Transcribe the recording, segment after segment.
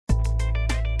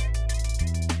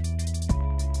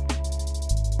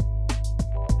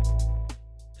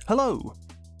Hello!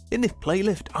 In this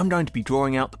playlist I'm going to be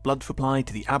drawing out the blood supply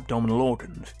to the abdominal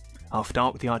organs. I'll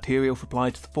start with the arterial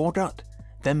supply to the foregut,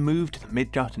 then move to the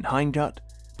midgut and hindgut,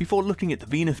 before looking at the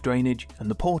venous drainage and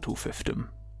the portal system.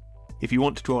 If you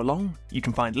want to draw along, you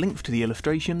can find links to the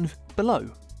illustrations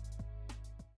below.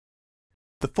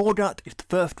 The foregut is the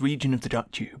first region of the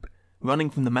gut tube, running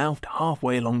from the mouth to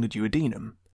halfway along the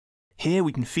duodenum. Here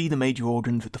we can see the major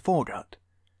organs of the foregut.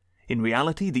 In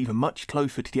reality these are much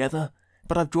closer together,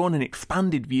 but I've drawn an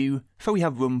expanded view so we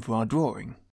have room for our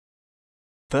drawing.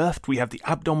 First we have the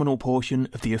abdominal portion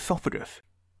of the esophagus.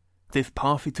 This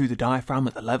passes through the diaphragm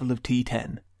at the level of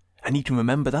T10, and you can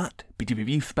remember that because if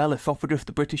you spell esophagus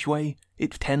the British way,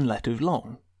 it's 10 letters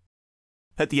long.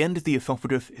 At the end of the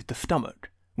esophagus is the stomach,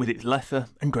 with its lesser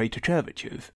and greater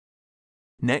curvatures.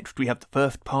 Next we have the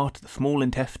first part of the small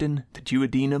intestine, the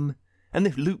duodenum, and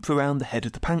this loops around the head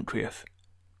of the pancreas.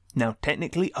 Now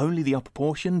technically only the upper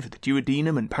portions of the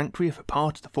duodenum and pancreas are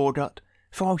part of the foregut,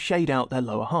 so I'll shade out their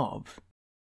lower halves.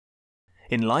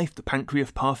 In life the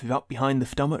pancreas passes up behind the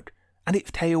stomach, and its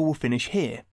tail will finish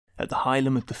here, at the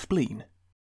hilum of the spleen.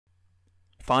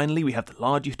 Finally we have the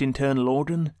largest internal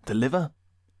organ, the liver,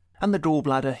 and the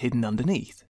gallbladder hidden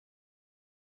underneath.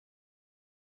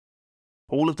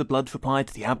 All of the blood supply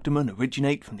to the abdomen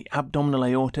originates from the abdominal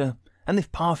aorta, and this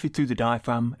passes through the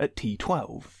diaphragm at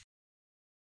T12.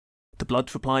 The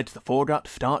blood supply to the foregut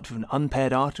starts with an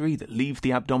unpaired artery that leaves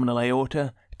the abdominal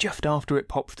aorta just after it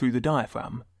pops through the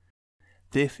diaphragm.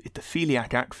 This is the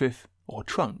coeliac axis, or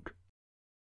trunk.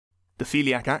 The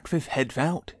coeliac axis heads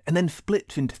out and then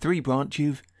splits into 3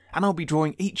 branches, and I'll be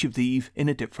drawing each of these in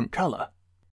a different colour.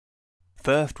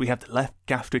 First we have the left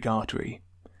gastric artery.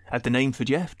 As the name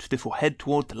suggests, this will head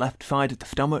toward the left side of the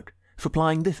stomach,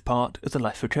 supplying this part as a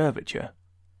lesser curvature.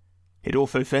 It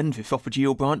also sends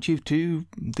esophageal branches to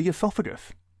the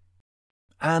esophagus.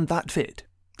 And that's it.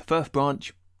 The first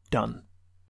branch, done.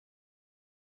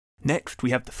 Next we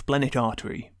have the splenic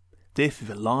artery. This is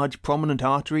a large prominent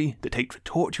artery that takes a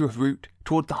tortuous route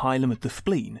toward the hilum of the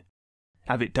spleen.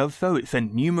 As it does so, it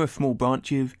sends numerous small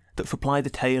branches that supply the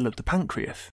tail of the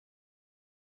pancreas.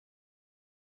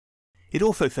 It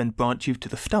also sends branches to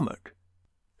the stomach.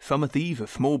 Some of these are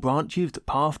small branches that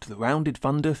pass to the rounded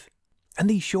fundus, and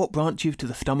these short branches to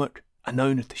the stomach are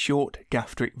known as the short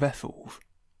gastric vessels.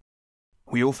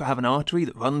 We also have an artery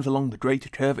that runs along the greater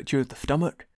curvature of the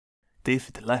stomach. This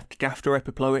is the left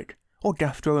gastroepiploic or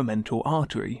gastromental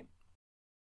artery.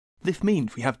 This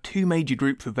means we have 2 major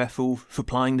groups of vessels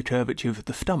supplying the curvatures of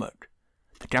the stomach,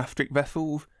 the gastric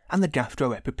vessels and the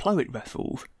gastroepiploic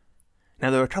vessels. Now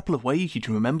there are a couple of ways you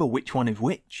can remember which one is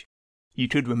which. You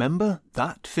could remember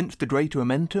that since the greater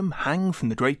omentum hangs from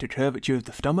the greater curvature of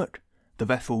the stomach, the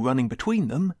vessel running between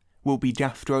them will be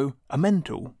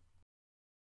gastromental.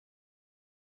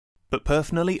 But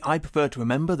personally I prefer to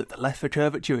remember that the lesser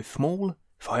curvature is small,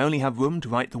 so I only have room to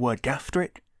write the word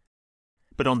gastric,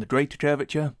 but on the greater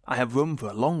curvature I have room for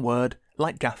a long word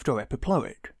like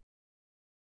gastroepiploic.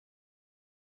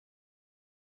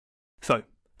 So,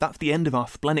 that's the end of our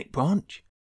splenic branch.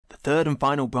 The third and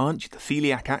final branch of the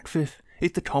coeliac axis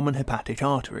is the common hepatic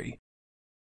artery.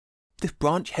 This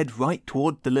branch heads right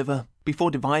toward the liver before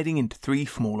dividing into 3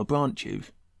 smaller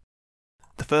branches.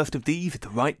 The first of these is the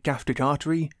right gastric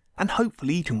artery, and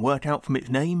hopefully you can work out from its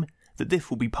name that this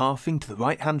will be passing to the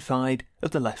right-hand side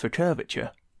of the lesser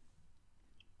curvature.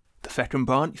 The second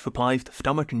branch supplies the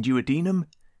stomach and duodenum,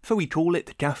 so we call it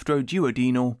the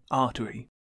gastroduodenal artery.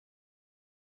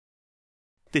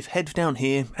 This heads down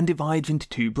here and divides into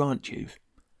 2 branches.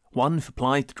 One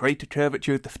supplies the greater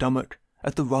curvature of the stomach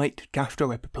as the right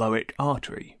gastroepiploic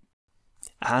artery.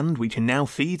 And we can now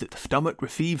see that the stomach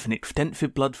receives an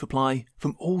extensive blood supply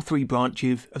from all 3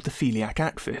 branches of the coeliac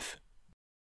axis.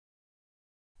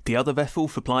 The other vessel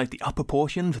supplies the upper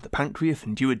portions of the pancreas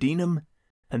and duodenum,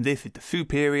 and this is the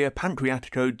superior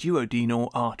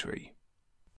pancreatico-duodenal artery.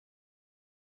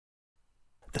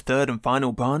 The third and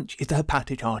final branch is the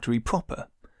hepatic artery proper,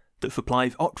 that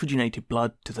supplies oxygenated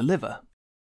blood to the liver.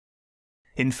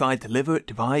 Inside the liver it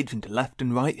divides into left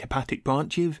and right hepatic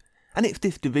branches, and it's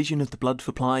this division of the blood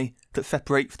supply that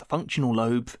separates the functional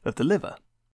lobes of the liver.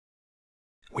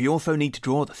 We also need to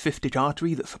draw the cystic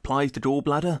artery that supplies the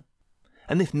gallbladder,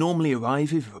 and this normally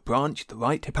arises with a branch of the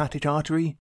right hepatic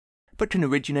artery, but can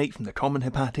originate from the common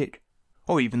hepatic,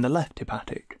 or even the left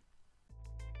hepatic.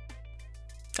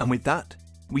 And with that,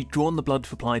 we've drawn the blood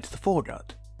supply to the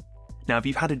foregut. Now if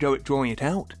you've had a go at drawing it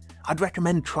out, I'd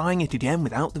recommend trying it again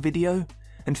without the video,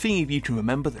 and seeing if you can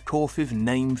remember the courses and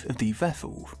names of these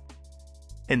vessels.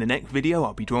 In the next video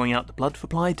I'll be drawing out the blood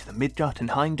supply to the midgut and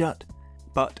hindgut,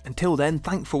 but until then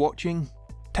thanks for watching,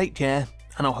 take care,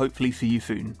 and I'll hopefully see you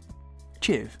soon.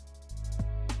 Cheers!